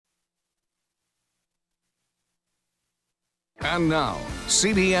And now,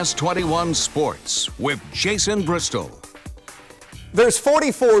 CBS 21 Sports with Jason Bristol. There's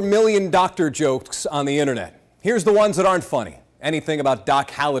 44 million doctor jokes on the internet. Here's the ones that aren't funny. Anything about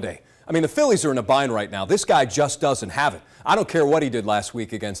Doc Halladay. I mean, the Phillies are in a bind right now. This guy just doesn't have it. I don't care what he did last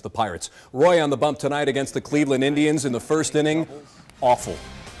week against the Pirates. Roy on the bump tonight against the Cleveland Indians in the first inning. Awful.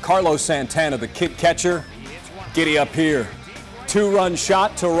 Carlos Santana, the kid catcher. Giddy up here. 2-run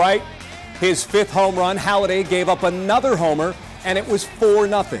shot to right. His 5th home run. Halladay gave up another homer, and it was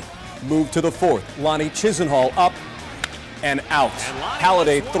 4-0. Move to the 4th. Lonnie Chisenhall up and out.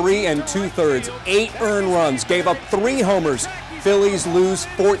 Halladay 3 2/3, 8 earned runs, gave up 3 homers. Phillies lose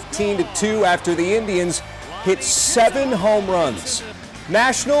 14-2 after the Indians hit 7 home runs.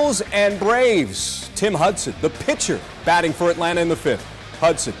 Nationals and Braves. Tim Hudson, the pitcher, batting for Atlanta in the 5th.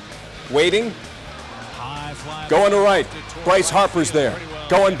 Hudson waiting, going to right. Bryce Harper's there,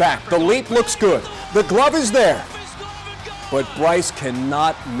 going back. The leap looks good. The glove is there. But Bryce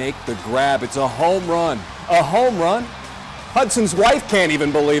cannot make the grab. It's a home run. A home run? Hudson's wife can't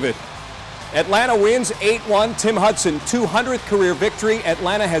even believe it. Atlanta wins 8-1. Tim Hudson, 200th career victory.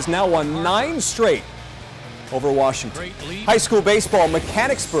 Atlanta has now won 9 straight over Washington. High school baseball,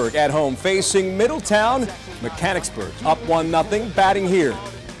 Mechanicsburg at home facing Middletown. Mechanicsburg up 1-0, batting here.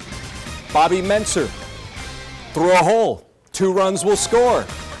 Bobby Menser through a hole. 2 runs will score.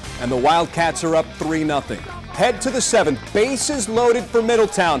 And the Wildcats are up 3-0. Head to the 7th. Bases loaded for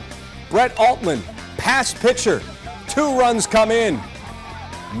Middletown. Brett Altman, pass pitcher. 2 runs come in.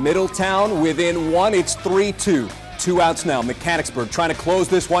 Middletown within 1. It's 3-2. 2 outs now. Mechanicsburg trying to close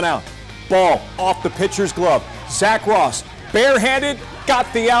this one out. Ball off the pitcher's glove. Zach Ross, barehanded,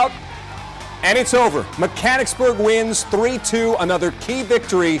 got the out, and it's over. Mechanicsburg wins 3-2. Another key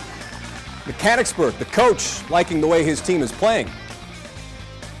victory. Mechanicsburg, the coach, liking the way his team is playing.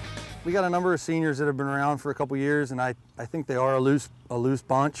 We got a number of seniors that have been around for a couple years, and I think they are a loose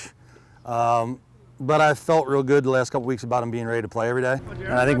bunch. But I've felt real good the last couple weeks about them being ready to play every day.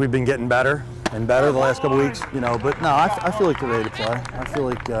 And I think we've been getting better and better the last couple weeks, you know. But no, I feel like they're ready to play.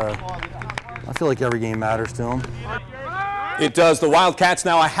 I feel like every game matters to them. It does. The Wildcats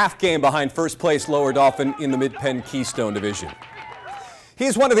now a half game behind first place Lower Dauphin in the Mid-Penn Keystone Division. He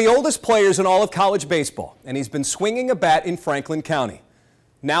is one of the oldest players in all of college baseball, and he's been swinging a bat in Franklin County.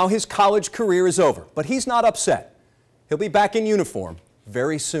 Now his college career is over, but he's not upset. He'll be back in uniform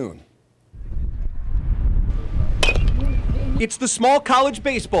very soon. It's the small college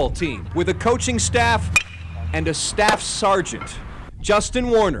baseball team with a coaching staff and a staff sergeant. Justin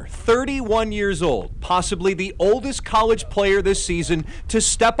Warner, 31 years old, possibly the oldest college player this season to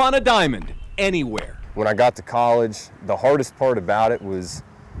step on a diamond anywhere. When I got to college, the hardest part about it was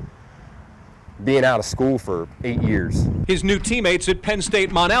being out of school for 8 years. His new teammates at Penn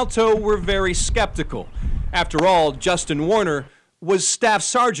State Mont Alto were very skeptical. After all, Justin Warner was Staff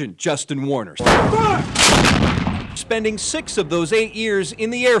Sergeant Justin Warner, spending 6 of those 8 years in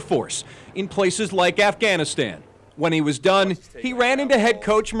the Air Force, in places like Afghanistan. When he was done, he ran into head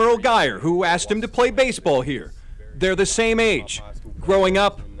coach Merle Geyer, who asked him to play baseball here. They're the same age. Growing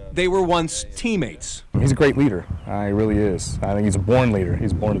up, they were once teammates. He's a great leader. He really is. I think he's a born leader.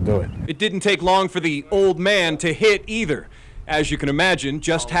 He's born to do it. It didn't take long for the old man to hit either. As you can imagine,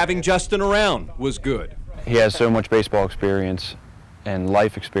 just having Justin around was good. He has so much baseball experience and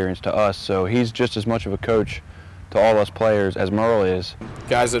life experience to us, so he's just as much of a coach to all us players as Merle is.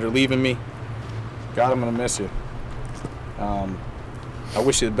 Guys that are leaving me, God, I'm going to miss you. I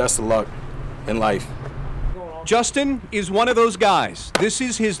wish you the best of luck in life. Justin is one of those guys. This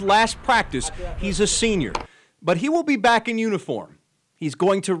is his last practice. He's a senior, but he will be back in uniform. He's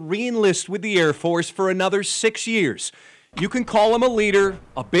going to re-enlist with the Air Force for another 6 years. You can call him a leader,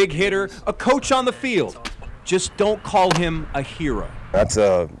 a big hitter, a coach on the field. Just don't call him a hero. That's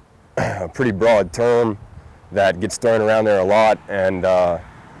a pretty broad term that gets thrown around there a lot, and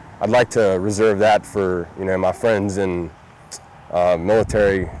I'd like to reserve that for my friends and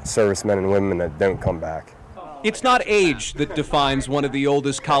military servicemen and women that don't come back. It's not age that defines one of the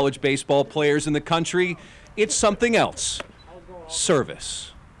oldest college baseball players in the country. It's something else.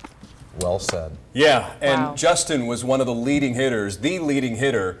 Service. Well said. Yeah, and Justin was one of the leading hitters, the leading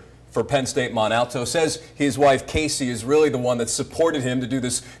hitter for Penn State Mont Alto. Says his wife Casey is really the one that supported him to do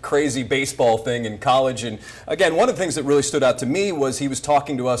this crazy baseball thing in college. And again, one of the things that really stood out to me was he was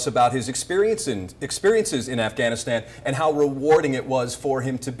talking to us about his experiences in Afghanistan and how rewarding it was for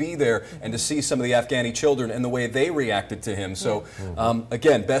him to be there and to see some of the Afghani children and the way they reacted to him. So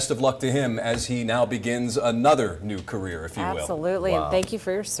again, best of luck to him as he now begins another new career, if you will. Absolutely, and thank you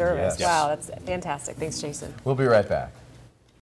for your service. Yes. Wow, that's fantastic. Thanks, Jason. We'll be right back.